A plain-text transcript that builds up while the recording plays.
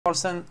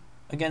Carlsen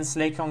against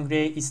Quang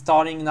Liem is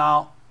starting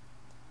now,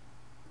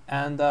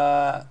 and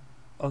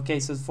okay,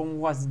 so the form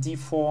was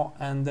d4,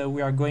 and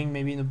we are going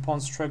maybe in a pawn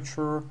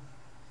structure.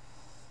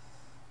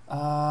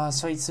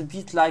 So it's a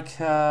bit like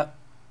a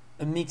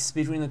mix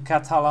between a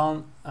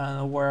Catalan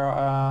and where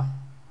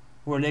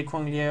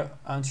Quang Liem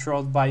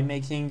entered by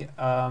making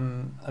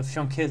a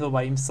fianchetto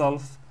by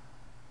himself.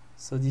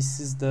 So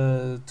this is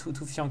the two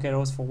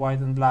fianchettos for white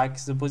and black.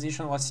 The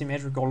position was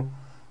symmetrical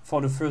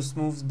for the first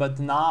moves, but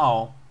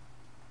now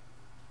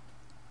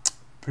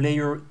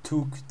player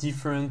took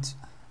different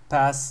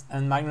paths,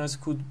 and Magnus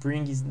could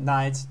bring his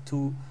knight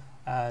to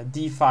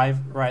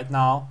d5 right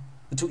now,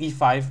 to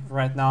e5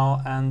 right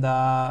now, and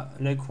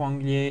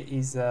Quang Liem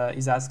is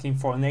asking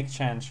for an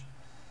exchange.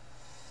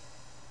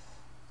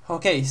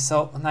 Okay,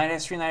 so knight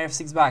f3, knight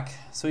f6 back.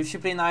 So if you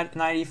play knight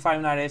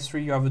e5, knight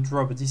f3, you have a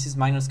draw, but this is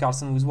Magnus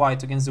Carlsen with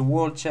white against the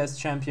world chess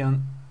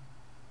champion,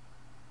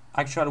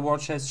 actual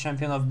world chess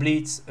champion of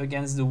Blitz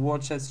against the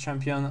world chess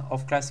champion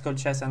of classical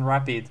chess and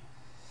rapid.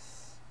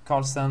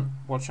 Carlsen,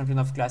 world champion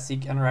of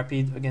classic and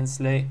rapid,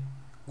 against Liem,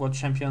 world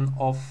champion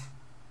of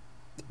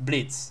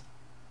Blitz.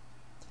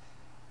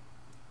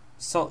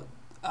 So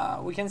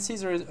we can see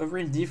there is a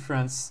real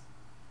difference,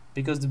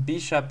 because the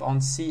bishop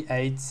on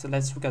c8,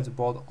 let's look at the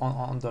board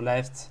on the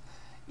left,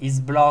 is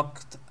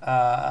blocked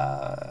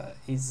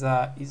is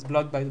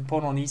blocked by the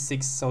pawn on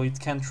e6, so it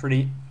can't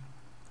really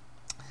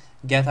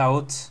get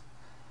out.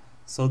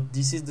 So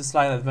this is the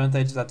slight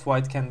advantage that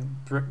white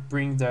can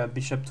bring the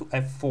bishop to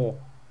f4.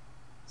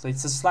 So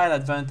it's a slight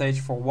advantage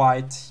for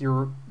white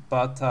here,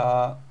 but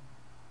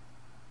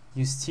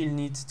you still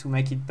need to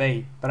make it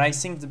pay. But I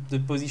think the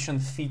position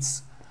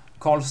fits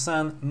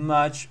Carlsen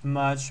much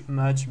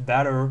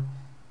better.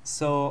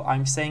 So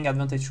I'm saying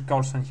advantage to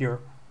Carlsen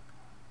here.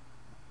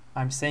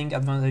 I'm saying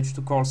advantage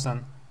to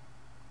Carlsen.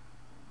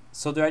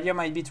 So the idea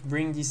might be to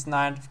bring this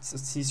knight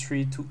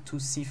c3 to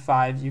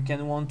c5. You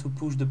can want to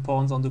push the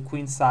pawns on the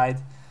queen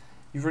side.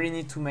 You really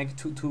need to make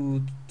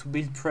to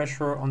build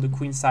pressure on the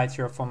queen side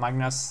here for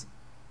Magnus.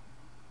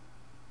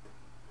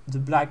 The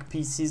black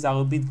pieces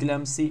are a bit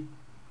clumsy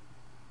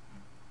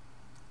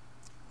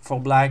for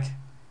black,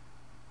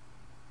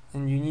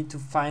 and you need to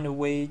find a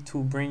way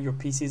to bring your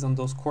pieces on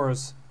those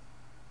squares.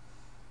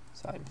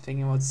 So I'm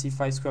thinking about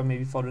c5 square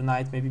maybe for the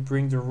knight, maybe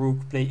bring the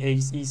rook, play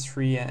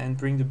e3 and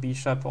bring the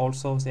bishop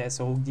also. So yeah,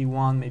 so rook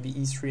d1, maybe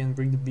e3 and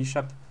bring the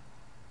bishop.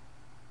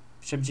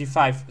 Bishop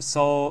g5.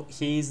 So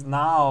he's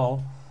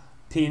now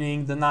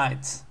pinning the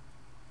knight.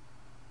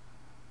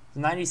 The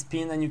knight is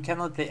pinned, and you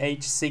cannot play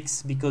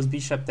h6 because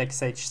bishop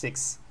takes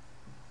h6.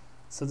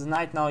 So the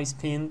knight now is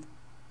pinned,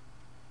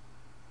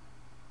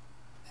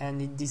 and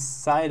he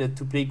decided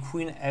to play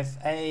queen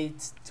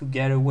f8 to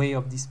get away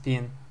of this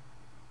pin.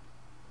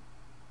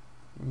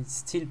 It's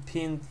still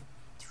pinned.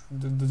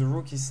 The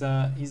rook is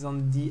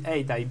on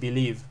d8, I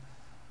believe.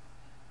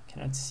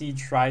 Cannot see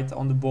it right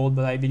on the board,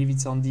 but I believe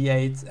it's on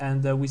d8.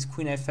 And with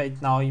queen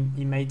f8 now,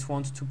 he might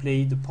want to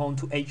play the pawn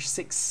to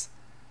h6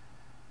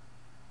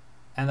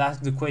 and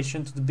ask the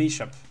question to the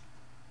bishop.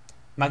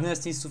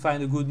 Magnus needs to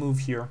find a good move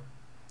here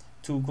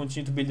to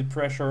continue to build the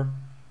pressure.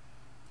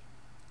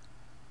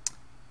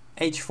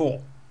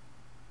 h4.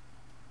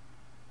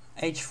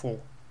 h4.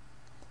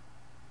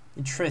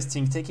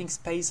 Interesting, taking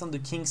space on the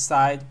king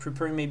side,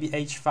 preparing maybe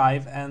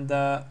h5, and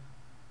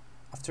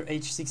after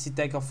h6 he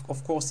take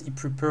of course he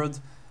prepared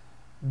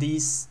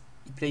this,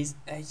 he plays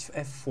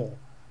f4.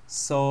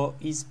 So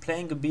he's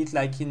playing a bit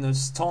like in a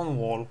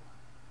Stonewall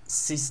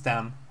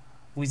system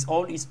with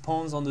all his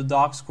pawns on the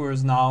dark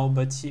squares now,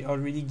 but he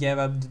already gave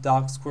up the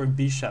dark square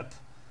bishop.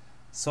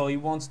 So he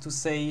wants to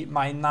say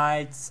my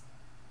knight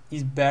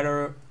is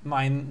better,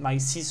 my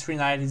c3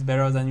 knight is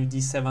better than your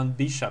d7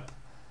 bishop.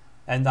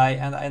 And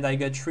I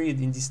got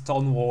rid in this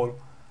Stonewall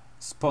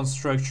pawn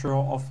structure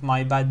of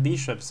my bad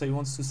bishop. So he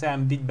wants to say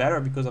I'm a bit better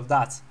because of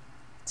that.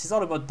 It's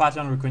all about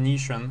pattern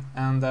recognition,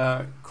 and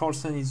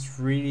Carlsen is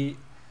really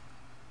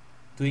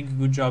doing a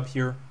good job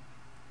here.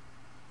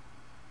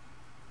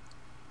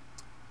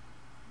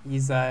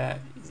 He's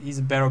a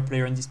better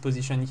player in this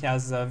position. He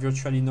has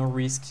virtually no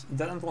risk. He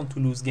doesn't want to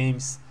lose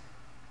games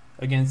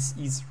against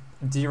his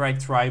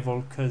direct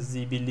rival because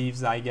he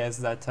believes, I guess,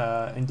 that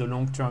in the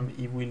long term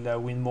he will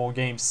win more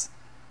games.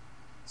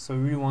 So he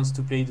really wants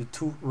to play the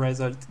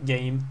 2-result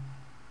game,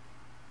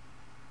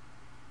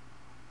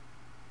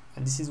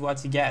 and this is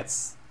what he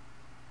gets.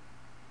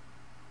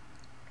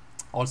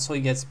 Also, he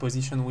gets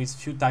position with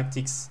few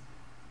tactics,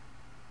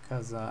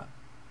 because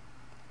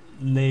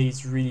Liem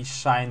is really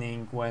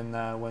shining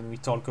when we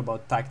talk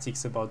about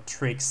tactics, about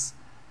tricks.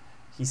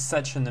 He's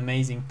such an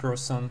amazing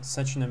person,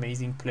 such an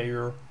amazing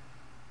player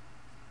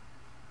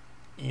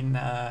in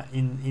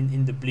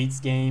the Blitz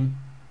game.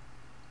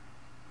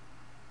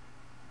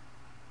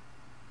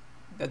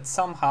 But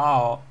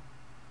somehow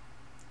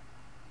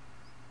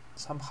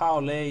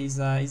Liem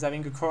is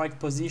having a correct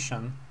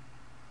position.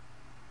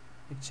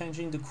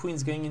 Exchanging the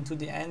queens, going into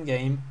the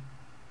endgame.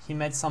 He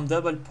made some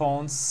double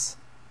pawns.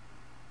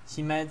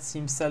 He made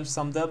himself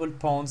some double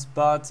pawns,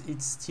 but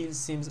it still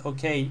seems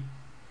okay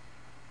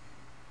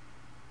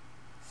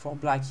for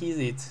black is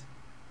it?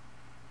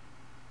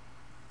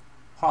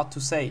 Hard to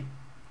say.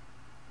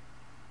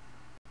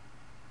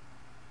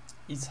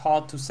 It's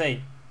hard to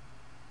say.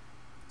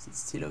 It's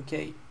still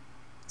okay.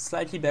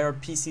 Slightly better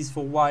pieces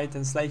for white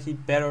and slightly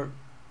better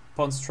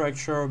pawn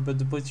structure, but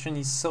the position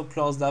is so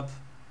closed up.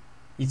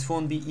 It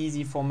won't be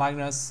easy for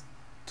Magnus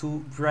to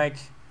break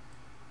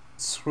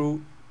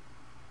through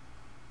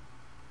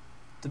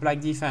the black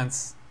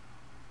defense.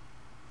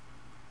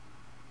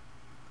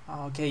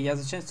 Okay, he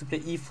has a chance to play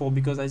e4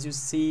 because, as you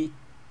see,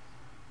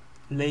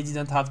 Lei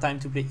didn't have time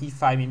to play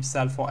e5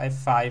 himself or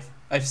f5,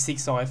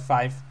 f6 or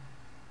f5.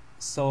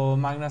 So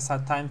Magnus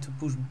had time to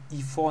push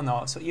e4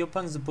 now. So he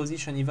opens the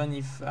position even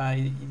if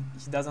he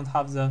doesn't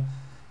have the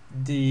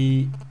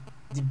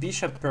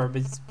bishop pair,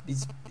 but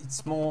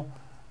it's more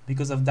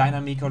because of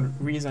dynamical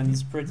reason.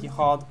 It's pretty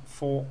hard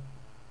for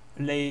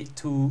Lei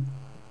to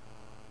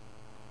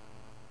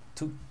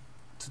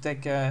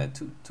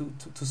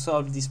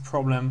solve this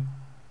problem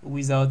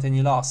without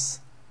any loss.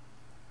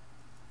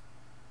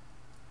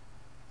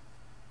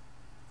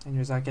 And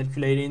you are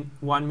calculating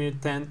 1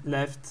 minute 10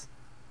 left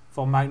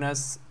for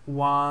Magnus,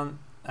 1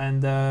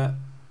 and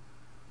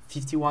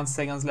 51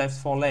 seconds left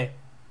for Lei.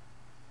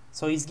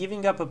 So he's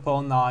giving up a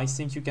pawn now. I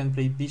think you can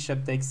play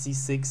bishop takes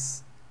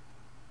c6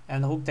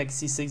 and rook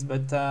takes c6,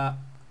 but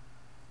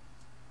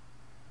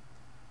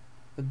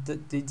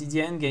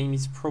the end game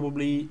is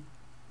probably,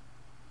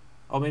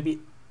 or maybe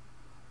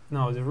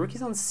no, the rook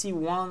is on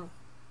c1,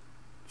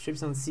 bishop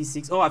is on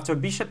c6. Oh, after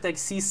bishop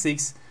takes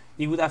c6,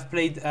 he would have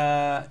played rook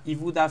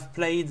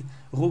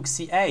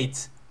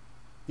c8.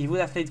 He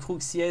would have played rook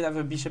c8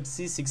 after bishop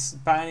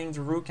c6, piling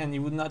the rook, and he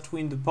would not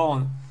win the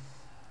pawn.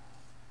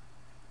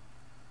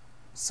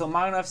 So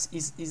Magnus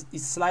is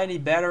slightly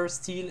better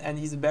still, and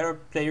he's a better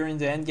player in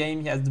the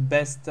endgame. He has the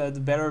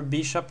better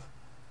bishop,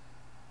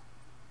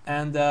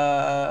 and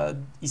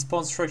his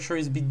pawn structure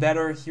is a bit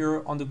better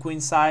here on the queen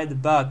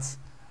side, but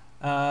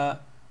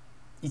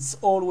it's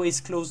always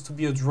close to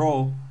be a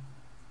draw.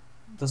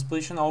 Those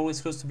positions are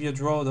always close to be a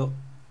draw, though.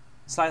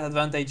 Slight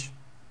advantage.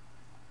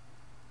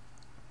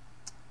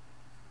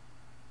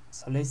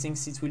 So Lei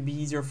thinks it will be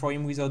easier for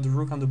him without the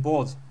rook on the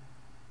board.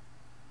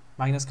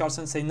 Magnus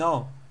Carlsen say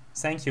no,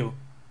 thank you.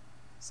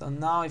 So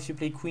now if you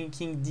play queen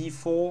king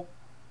d4,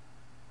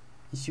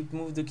 if you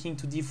move the king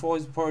to d4,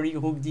 it's probably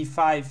rook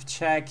d5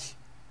 check.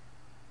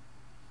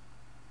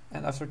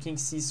 And after king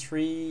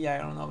c3, I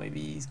don't know,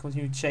 maybe he's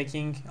continuing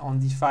checking on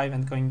d5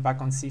 and going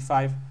back on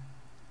c5.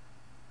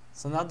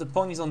 So now the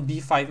pawn is on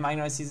b5.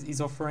 Magnus is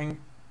offering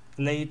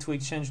Lei to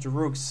exchange the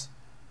rooks.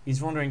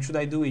 He's wondering, should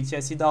I do it?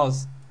 Yes, he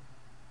does.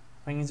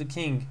 Bringing the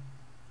king.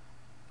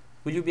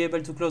 Will you be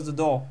able to close the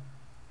door?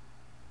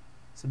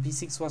 So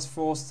b6 was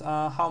forced.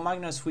 How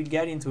Magnus will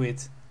get into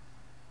it?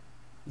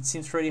 It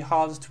seems really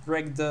hard to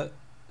break the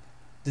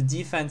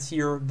defense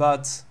here,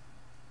 but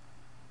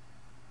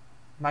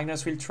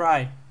Magnus will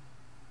try.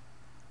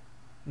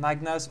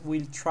 Magnus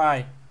will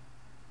try.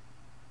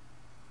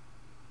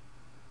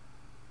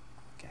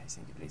 Okay, I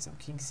think he plays some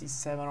king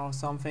c7 or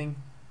something.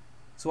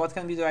 So what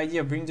can be the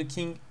idea? Bring the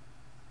king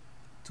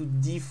to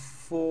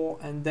d4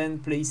 and then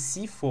play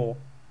c4.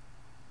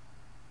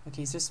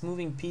 Okay, he's just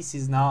moving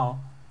pieces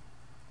now.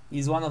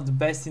 He's one of the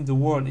best in the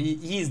world.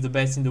 He is the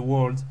best in the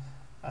world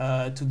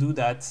to do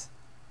that.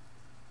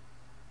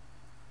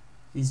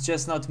 He's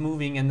just not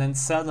moving, and then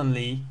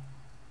suddenly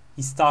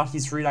he starts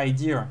his real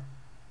idea.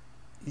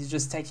 He's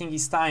just taking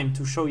his time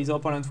to show his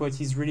opponent what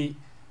he's really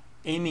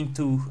aiming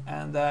to,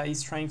 and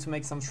he's trying to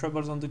make some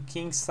troubles on the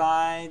king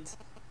side.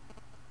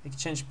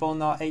 Exchange pawn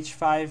now,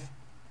 h5.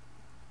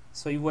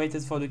 So he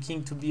waited for the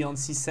king to be on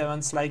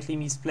c7, slightly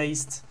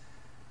misplaced.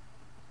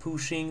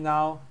 Pushing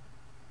now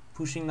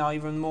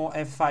even more,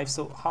 f5.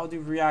 So how do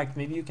you react?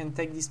 Maybe you can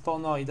take this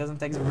pawn. No, he doesn't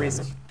take the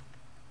risk.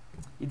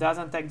 He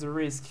doesn't take the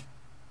risk.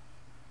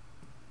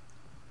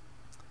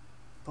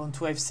 Pawn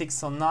to f6.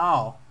 So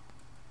now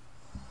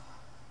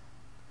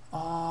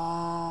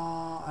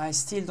I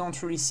still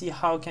don't really see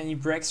how can he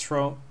break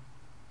through,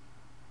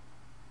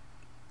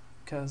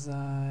 because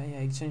yeah,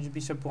 exchange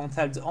bishop won't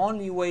help. The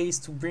only way is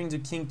to bring the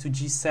king to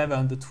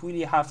g7, but will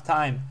he have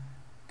time?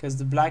 Because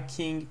the black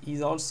king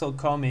is also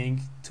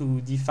coming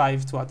to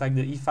d5 to attack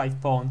the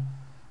e5 pawn.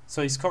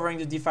 So he's covering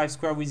the d5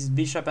 square with his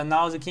bishop, and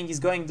now the king is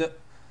going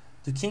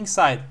the king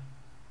side.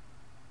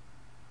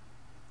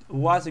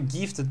 What a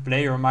gifted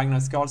player,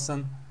 Magnus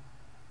Carlsen.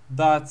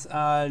 But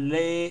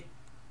Lei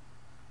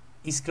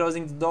is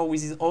closing the door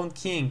with his own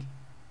king,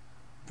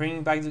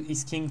 bringing back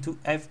his king to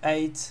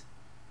f8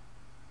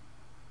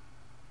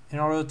 in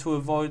order to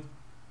avoid,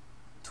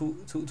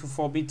 to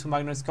forbid to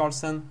Magnus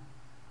Carlsen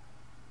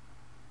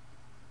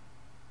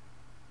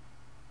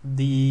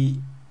the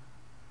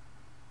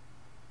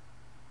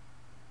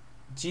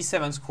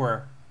g7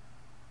 square.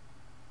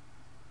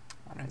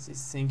 Magnus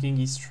is thinking,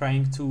 he's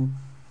trying to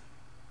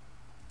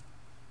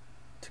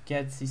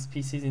get these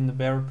pieces in a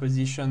better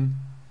position.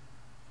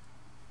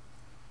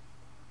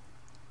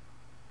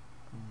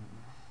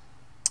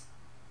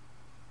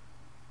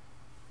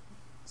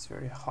 It's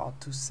very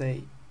hard to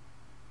say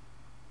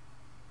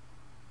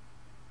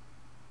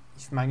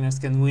if Magnus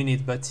can win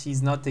it, but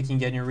he's not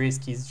taking any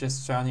risk. He's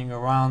just turning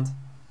around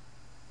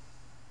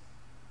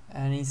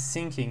and he's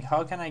thinking,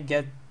 how can I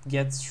get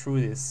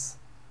through this?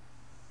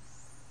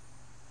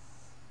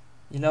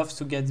 He loves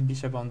to get the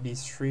bishop on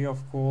b3,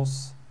 of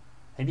course.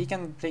 Maybe he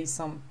can play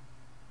some...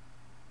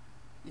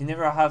 You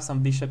never have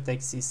some bishop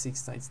takes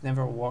c6, no, it's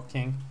never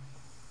working.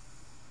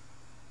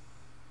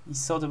 He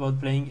thought about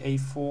playing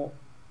a4.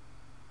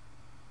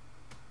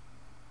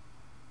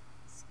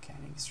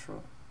 Scanning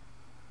through.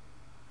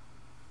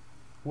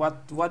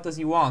 What does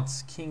he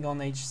want? King on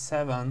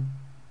h7.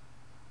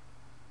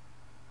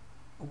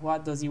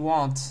 What does he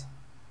want?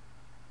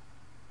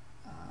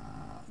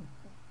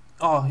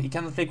 Oh, he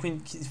cannot play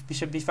queen,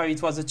 bishop b5.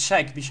 It was a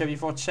check. Bishop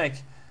b4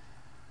 check.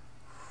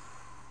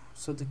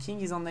 So the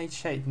king is on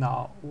h8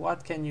 now.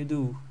 What can you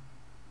do?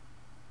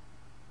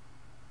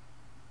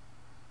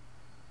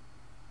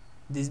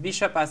 This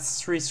bishop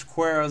has 3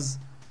 squares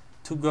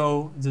to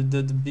go. The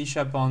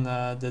bishop on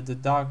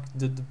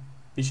the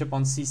bishop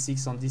on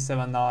c6 on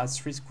d7 now has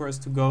 3 squares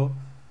to go.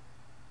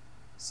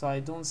 So I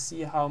don't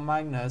see how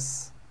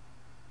Magnus...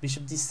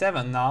 Bishop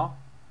d7 now.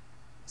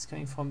 He's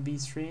coming from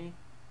b3.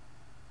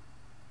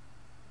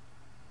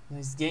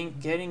 He's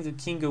getting the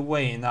king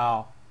away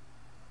now.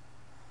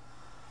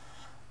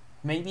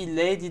 Maybe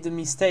Lei did a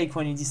mistake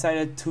when he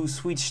decided to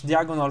switch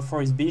diagonal for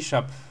his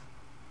bishop.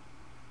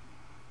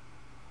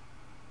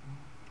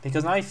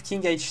 Because now if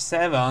king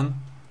h7,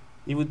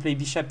 he would play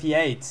bishop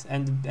e8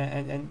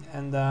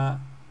 and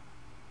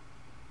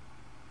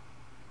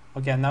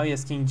okay, now he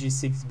has king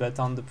g6, but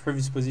on the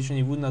previous position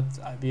he would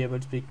not be able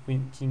to play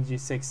king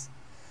g6.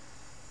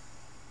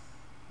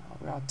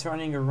 We are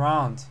turning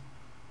around.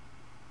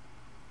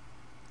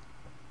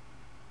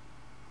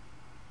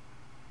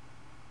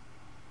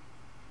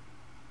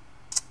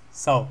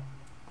 So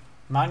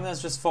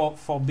Magnus just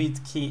forbid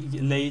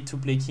Lei to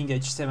play king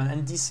h7,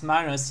 and this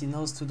Magnus, he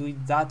knows to do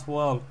it that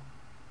well.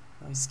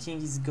 Now his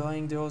king is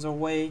going the other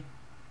way.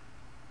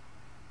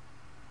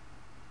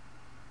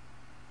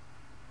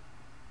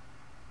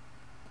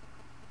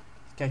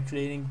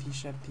 Calculating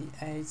bishop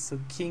e8, so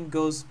king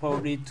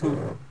probably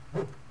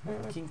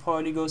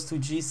goes to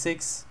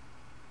g6.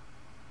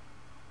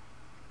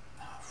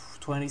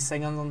 20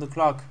 seconds on the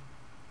clock.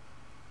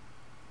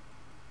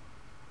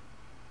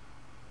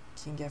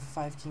 King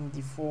f5, king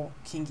d4,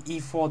 king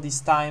e4 this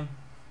time.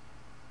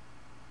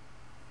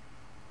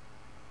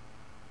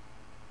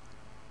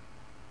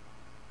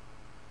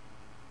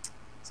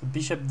 So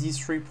bishop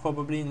d3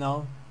 probably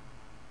now.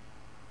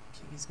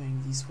 King is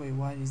going this way.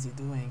 What is he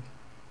doing?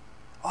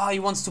 Oh, he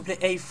wants to play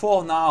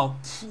a4 now.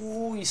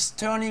 Ooh, he's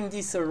turning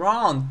this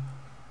around.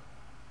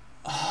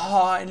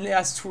 Oh, and Lei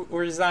has to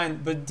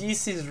resign. But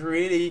this is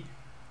really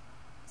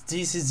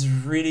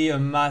a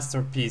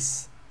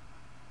masterpiece.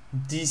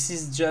 This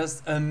is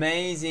just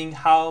amazing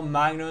how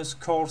Magnus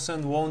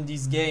Carlsen won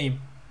this game.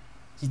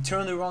 He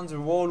turned around the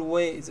whole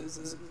way,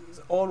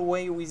 all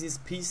way with his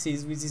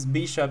pieces, with his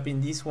bishop in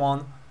this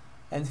one,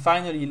 and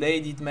finally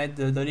Lei made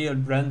the little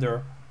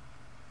blunder.